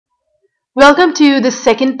Welcome to the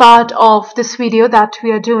second part of this video that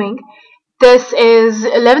we are doing. This is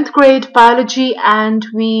 11th grade biology and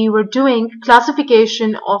we were doing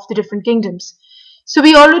classification of the different kingdoms. So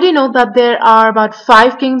we already know that there are about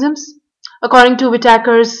 5 kingdoms. According to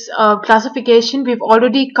Whitaker's classification, we've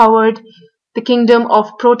already covered the kingdom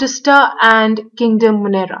of Protista and kingdom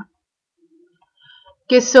Monera.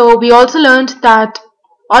 Okay, so we also learned that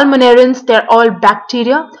all Monerans, they're all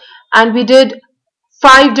bacteria, and we did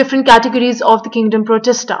 5 different categories of the kingdom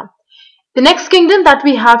Protista. The next kingdom that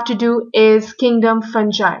we have to do is kingdom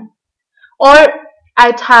Fungi, or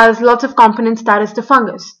it has lots of components, that is the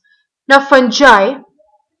fungus. Now fungi,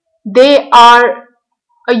 they are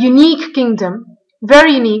a unique kingdom,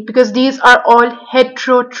 very unique, because these are all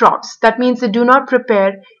heterotrophs. That means they do not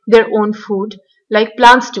prepare their own food like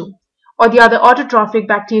plants do, or the other autotrophic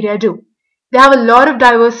bacteria do. They have a lot of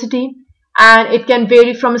diversity, and it can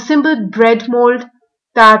vary from a simple bread mold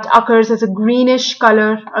that occurs as a greenish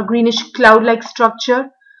color, a greenish cloud-like structure,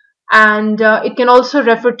 and it can also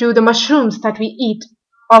refer to the mushrooms that we eat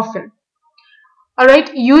often.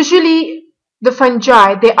 Alright, usually the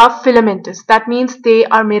fungi, they are filamentous. That means they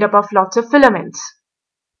are made up of lots of filaments.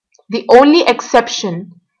 The only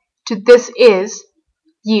exception to this is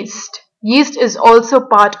yeast. Yeast is also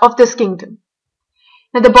part of this kingdom.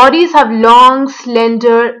 Now the bodies have long,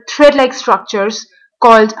 slender, thread-like structures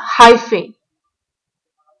called hyphae.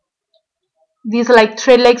 These are like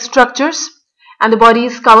thread-like structures and the body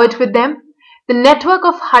is covered with them. The network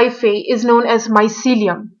of hyphae is known as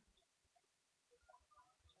mycelium.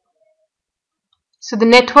 So the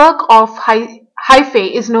network of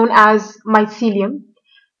hyphae is known as mycelium.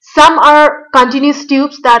 Some are continuous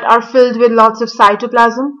tubes that are filled with lots of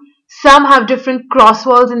cytoplasm. Some have different cross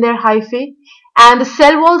walls in their hyphae. And the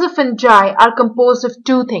cell walls of fungi are composed of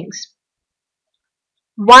 2 things.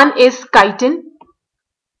 One is chitin.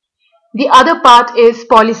 The other part is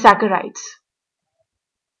polysaccharides.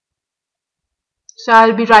 So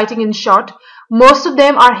I'll be writing in short. Most of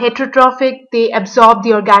them are heterotrophic. They absorb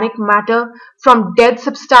the organic matter from dead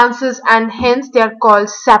substances and hence they are called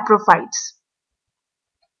saprophytes.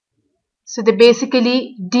 So they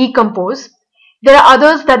basically decompose. There are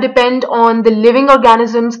others that depend on the living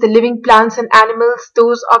organisms, the living plants and animals.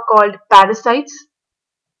 Those are called parasites.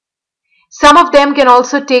 Some of them can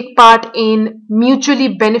also take part in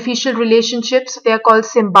mutually beneficial relationships. They are called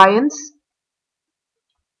symbionts.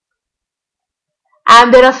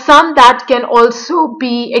 And there are some that can also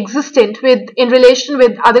be existent in relation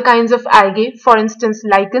with other kinds of algae, for instance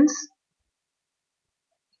lichens,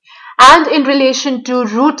 and in relation to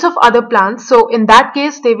roots of other plants. So in that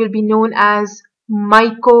case they will be known as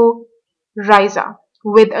mycorrhiza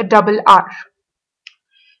with a double R.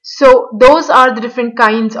 So those are the different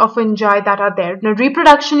kinds of fungi that are there. Now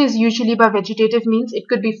reproduction is usually by vegetative means. It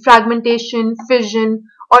could be fragmentation, fission,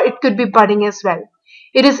 or it could be budding as well.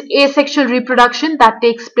 It is asexual reproduction that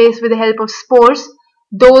takes place with the help of spores.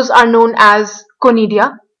 Those are known as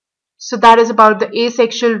conidia. So that is about the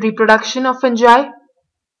asexual reproduction of fungi.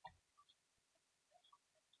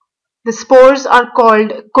 The spores are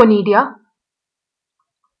called conidia.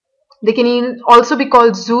 They can also be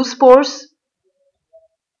called zoospores.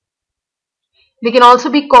 They can also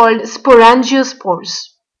be called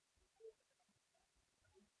sporangiospores.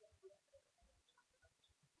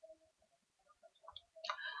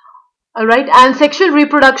 Alright, and sexual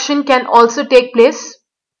reproduction can also take place.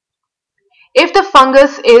 If the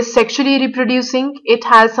fungus is sexually reproducing, it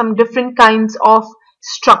has some different kinds of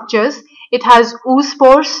structures. It has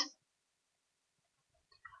oospores.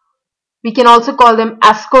 We can also call them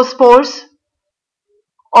ascospores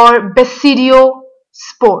or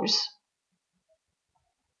basidiospores.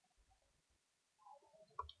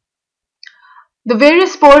 The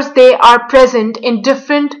various spores, they are present in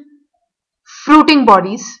different fruiting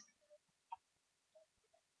bodies.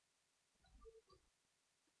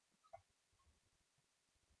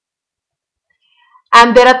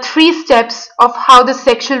 And there are 3 steps of how the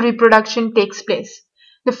sexual reproduction takes place.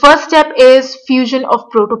 The first step is fusion of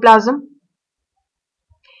protoplasm.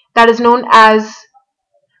 That is known as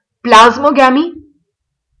plasmogamy.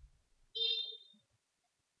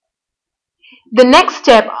 The next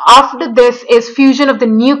step after this is fusion of the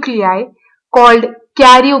nuclei called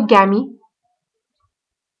karyogamy.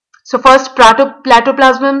 So first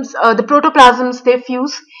the protoplasms they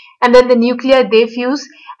fuse, and then the nuclei they fuse,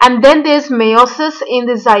 and then there's meiosis in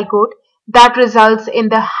the zygote that results in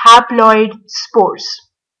the haploid spores.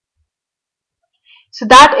 So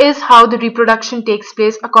that is how the reproduction takes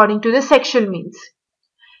place according to the sexual means.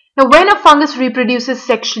 Now when a fungus reproduces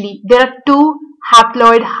sexually, there are 2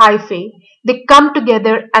 haploid hyphae. They come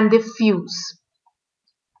together and they fuse.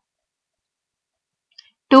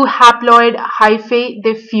 two haploid hyphae,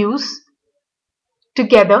 they fuse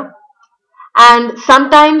together, and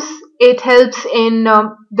sometimes it helps in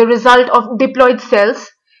the result of diploid cells.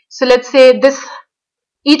 So let's say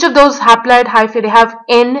each of those haploid hyphae, they have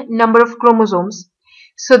n number of chromosomes,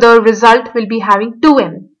 so the result will be having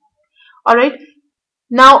 2n. Alright.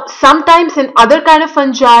 Now sometimes in other kind of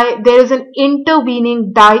fungi there is an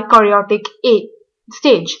intervening dikaryotic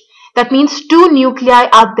stage. That means two nuclei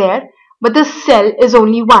are there but the cell is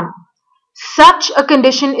only one. Such a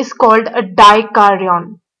condition is called a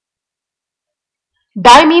dikaryon.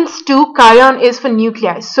 Di means two, karyon is for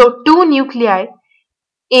nuclei. So two nuclei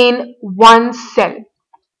in one cell.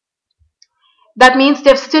 That means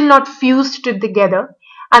they've still not fused together,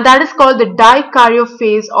 and that is called the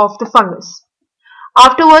dikaryophase of the fungus.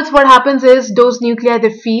 Afterwards, what happens is those nuclei,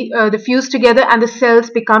 they fuse together and the cells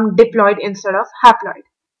become diploid instead of haploid.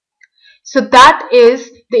 So that is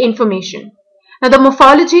the information. Now the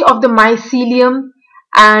morphology of the mycelium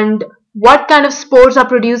and what kind of spores are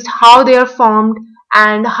produced, how they are formed,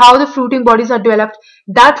 and how the fruiting bodies are developed,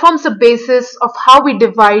 that forms the basis of how we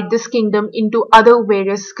divide this kingdom into other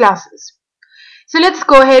various classes. So let's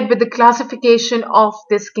go ahead with the classification of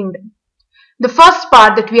this kingdom. The first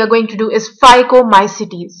part that we are going to do is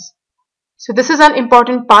Phycomycetes. So this is an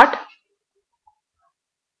important part.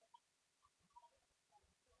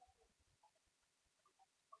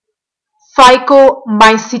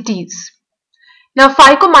 Phycomycetes. Now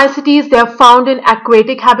Phycomycetes, they are found in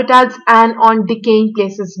aquatic habitats and on decaying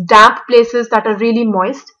places, damp places that are really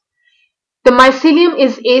moist. The mycelium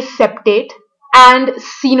is aseptate and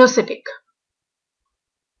cenocytic.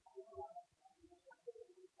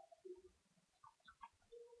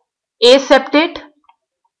 Aseptate,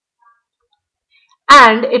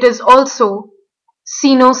 and it is also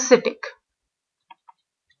cenocytic.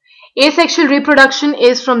 Asexual reproduction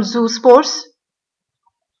is from zoospores.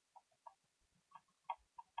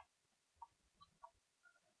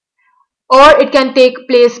 Or it can take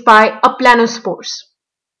place by aplanospores.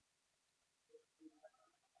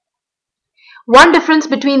 One difference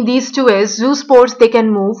between these two is zoospores, they can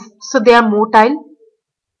move, so they are motile.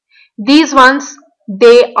 These ones,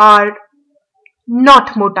 they are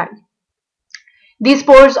not motile. These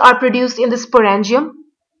spores are produced in the sporangium.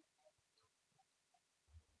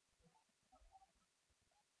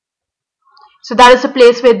 So that is the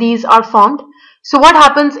place where these are formed. So what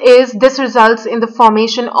happens is this results in the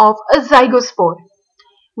formation of a zygospore,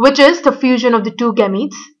 which is the fusion of the two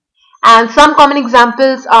gametes. And some common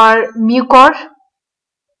examples are mucor,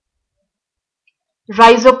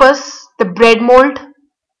 rhizopus, the bread mold,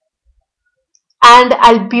 and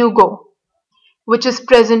albugo, which is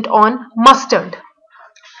present on mustard.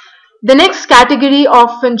 The next category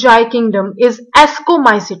of fungi kingdom is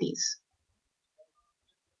Ascomycetes.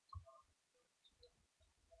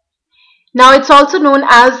 Now it's also known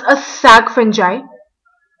as a sac fungi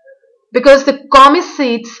because the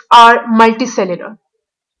comycetes are multicellular.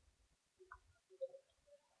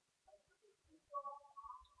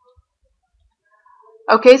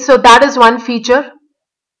 Okay, so that is one feature.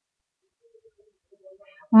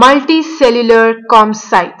 Multicellular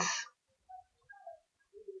comycetes.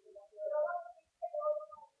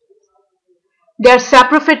 They are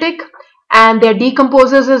saprophytic and they are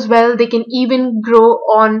decomposers as well. They can even grow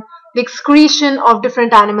on the excretion of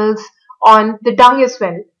different animals, on the dung as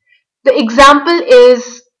well. The example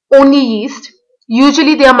is only yeast.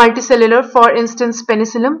 Usually they are multicellular, for instance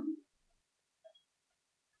penicillium.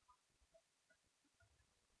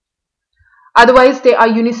 Otherwise they are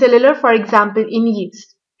unicellular, for example in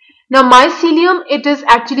yeast. Now mycelium, it is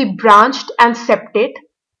actually branched and septate.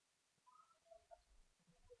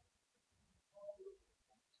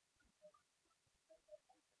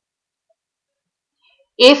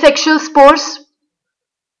 Asexual spores.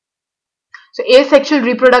 So asexual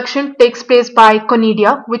reproduction takes place by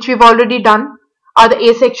conidia, which we've already done, are the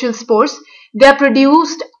asexual spores. They are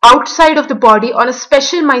produced outside of the body on a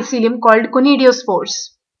special mycelium called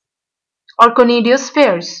conidiospores or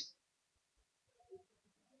conidiospheres.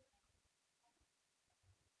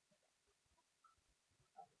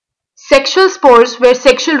 Sexual spores, where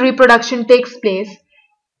sexual reproduction takes place,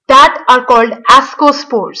 that are called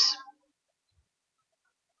ascospores.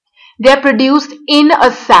 They are produced in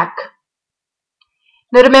a sac.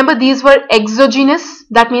 Now remember, these were exogenous,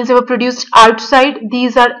 that means they were produced outside.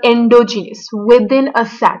 These are endogenous, within a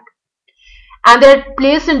sac. And they are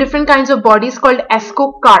placed in different kinds of bodies called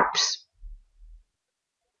ascocarps.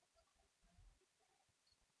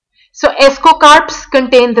 So ascocarps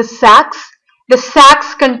contain the sacs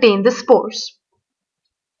contain the spores.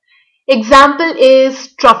 Example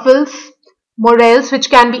is truffles, morels, which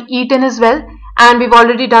can be eaten as well, and we've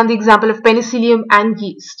already done the example of penicillium and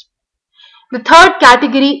yeast. The third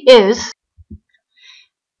category is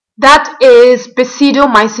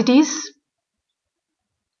Basidiomycetes.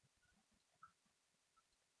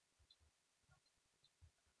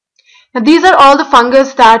 Now these are all the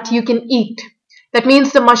fungus that you can eat. That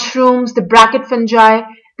means the mushrooms, the bracket fungi,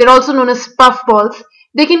 they're also known as puffballs.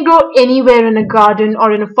 They can grow anywhere in a garden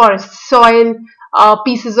or in a forest, soil,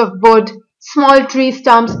 pieces of wood, small tree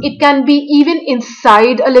stumps. It can be even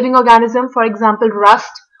inside a living organism, for example,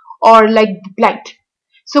 rust or like blight.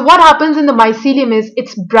 So what happens in the mycelium is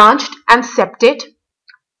it's branched and septate.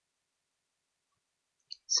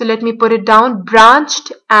 So let me put it down,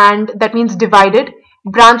 branched, and that means divided,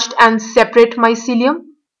 branched and separate mycelium.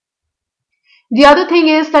 The other thing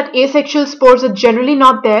is that asexual spores are generally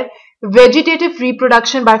not there. Vegetative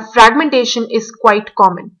reproduction by fragmentation is quite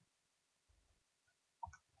common.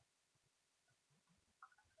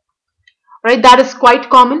 Right, that is quite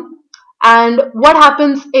common. And what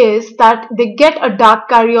happens is that they get a dark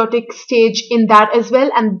karyotic stage in that as well,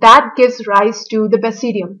 and that gives rise to the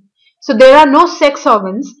basidium. So there are no sex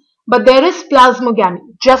organs, but there is plasmogamy,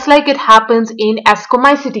 just like it happens in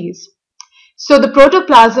Ascomycetes. So the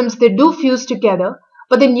protoplasms, they do fuse together,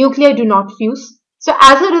 but the nuclei do not fuse. So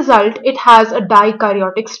as a result, it has a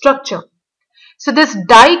dikaryotic structure. So this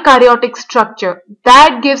dikaryotic structure,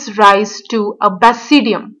 that gives rise to a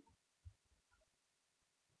basidium.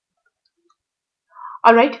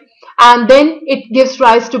 Alright, and then it gives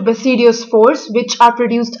rise to basidiospores, which are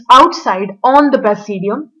produced outside on the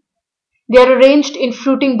basidium. They are arranged in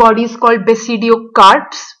fruiting bodies called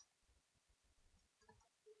basidiocarps.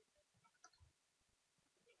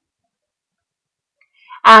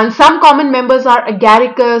 And some common members are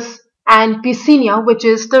Agaricus and Piscinia, which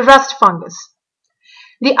is the rust fungus.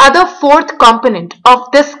 The other fourth component of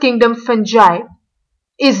this kingdom fungi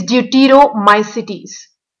is Deuteromycetes.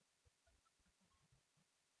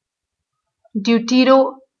 Deuteromycetes.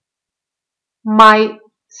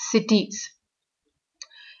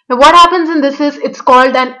 Now what happens in this is it's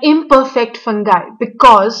called an imperfect fungi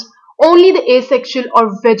because only the asexual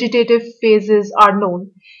or vegetative phases are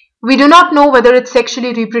known. We do not know whether it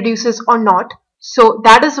sexually reproduces or not, so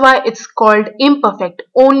that is why it's called imperfect.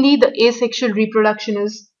 Only the asexual reproduction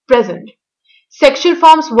is present. Sexual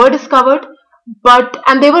forms were discovered,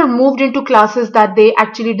 and they were moved into classes that they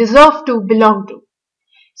actually deserve to belong to.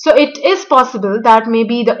 So it is possible that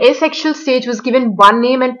maybe the asexual stage was given one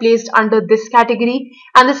name and placed under this category,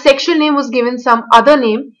 and the sexual name was given some other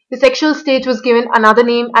name. The sexual stage was given another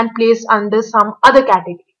name and placed under some other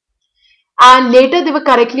category. And later they were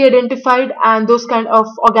correctly identified and those kind of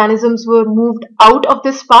organisms were moved out of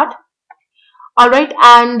this part. Alright,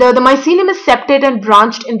 and the mycelium is septate and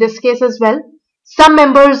branched in this case as well. Some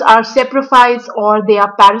members are saprophytes or they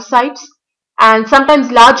are parasites, and sometimes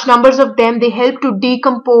large numbers of them, they help to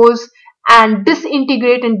decompose and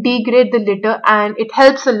disintegrate and degrade the litter, and it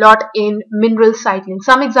helps a lot in mineral cycling.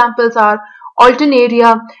 Some examples are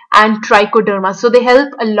Alternaria and Trichoderma, so they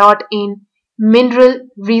help a lot in mineral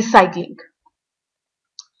recycling.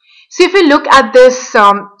 So if we look at this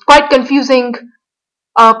quite confusing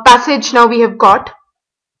passage now we have got.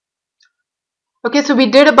 Okay, so we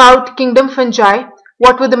did about kingdom fungi.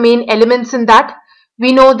 What were the main elements in that?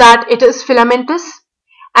 We know that it is filamentous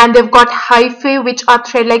and they've got hyphae, which are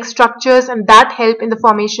thread-like structures, and that help in the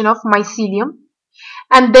formation of mycelium.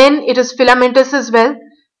 And then it is filamentous as well,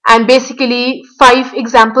 and basically 5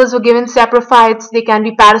 examples were given: saprophytes, they can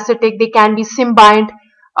be parasitic, they can be symbiont,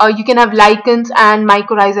 you can have lichens and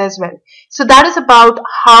mycorrhiza as well. So that is about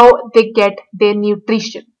how they get their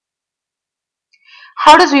nutrition.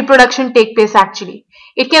 How does reproduction take place actually?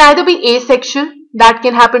 It can either be asexual, that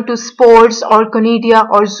can happen to spores or conidia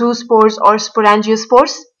or zoospores or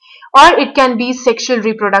sporangiospores, or it can be sexual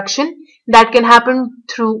reproduction, that can happen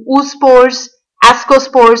through oospores,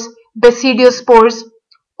 ascospores, basidiospores,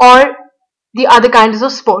 or the other kinds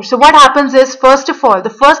of spores. So what happens is, first of all, the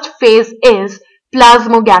first phase is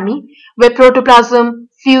plasmogamy, where protoplasm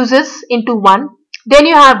fuses into one. Then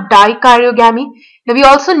you have dichoriogamy. Now we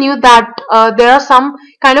also knew that there are some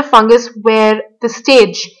kind of fungus where the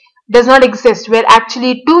stage does not exist, where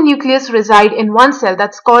actually 2 nucleus reside in one cell.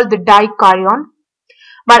 That's called the dichorion.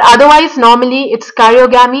 But otherwise, normally it's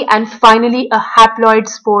choriogamy, and finally a haploid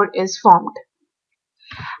spore is formed.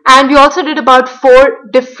 And we also did about 4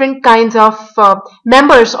 different kinds of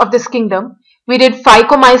members of this kingdom. We did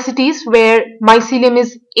Phycomycetes, where mycelium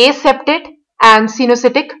is aseptate and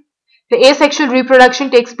cenocytic. The asexual reproduction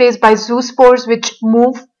takes place by zoospores, which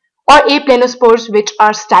move, or aplanospores, which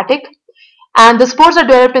are static. And the spores are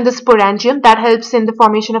developed in the sporangium, that helps in the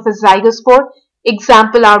formation of a zygospore.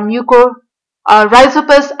 Example are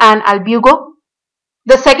Rhizopus and Albugo.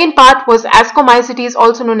 The second part was Ascomycetes,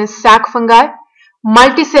 also known as Sac Fungi.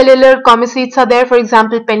 Multicellular comicids are there, for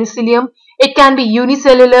example, Penicillium. It can be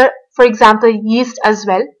unicellular, for example, yeast as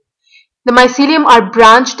well. The mycelium are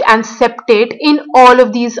branched and septate in all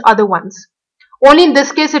of these other ones. Only in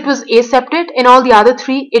this case it was aseptate. In all the other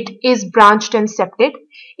three, it is branched and septate.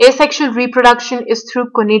 Asexual reproduction is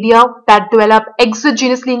through conidia that develop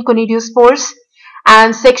exogenously in conidiospores,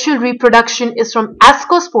 and sexual reproduction is from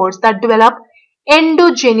ascospores that develop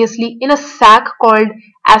endogenously in a sac called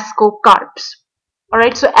ascocarps.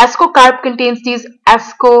 Alright, so ascocarp contains these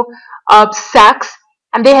asco sacs,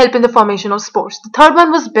 and they help in the formation of spores. The third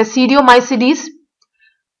one was Basidiomycetes,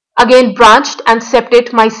 again branched and septate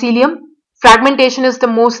mycelium. Fragmentation is the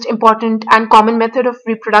most important and common method of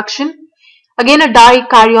reproduction. Again, a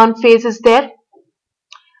dikaryon phase is there,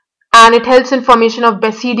 and it helps in formation of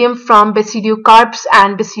basidium from basidiocarps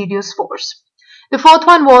and basidiospores. The fourth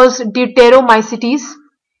one was Deuteromycetes,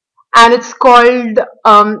 and it's called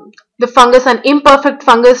the fungus an imperfect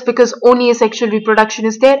fungus because only asexual reproduction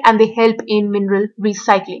is there, and they help in mineral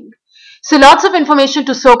recycling. So lots of information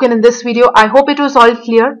to soak in this video. I hope it was all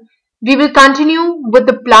clear. We will continue with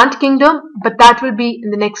the plant kingdom, but that will be in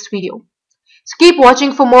the next video. So keep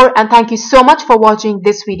watching for more, and thank you so much for watching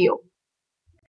this video.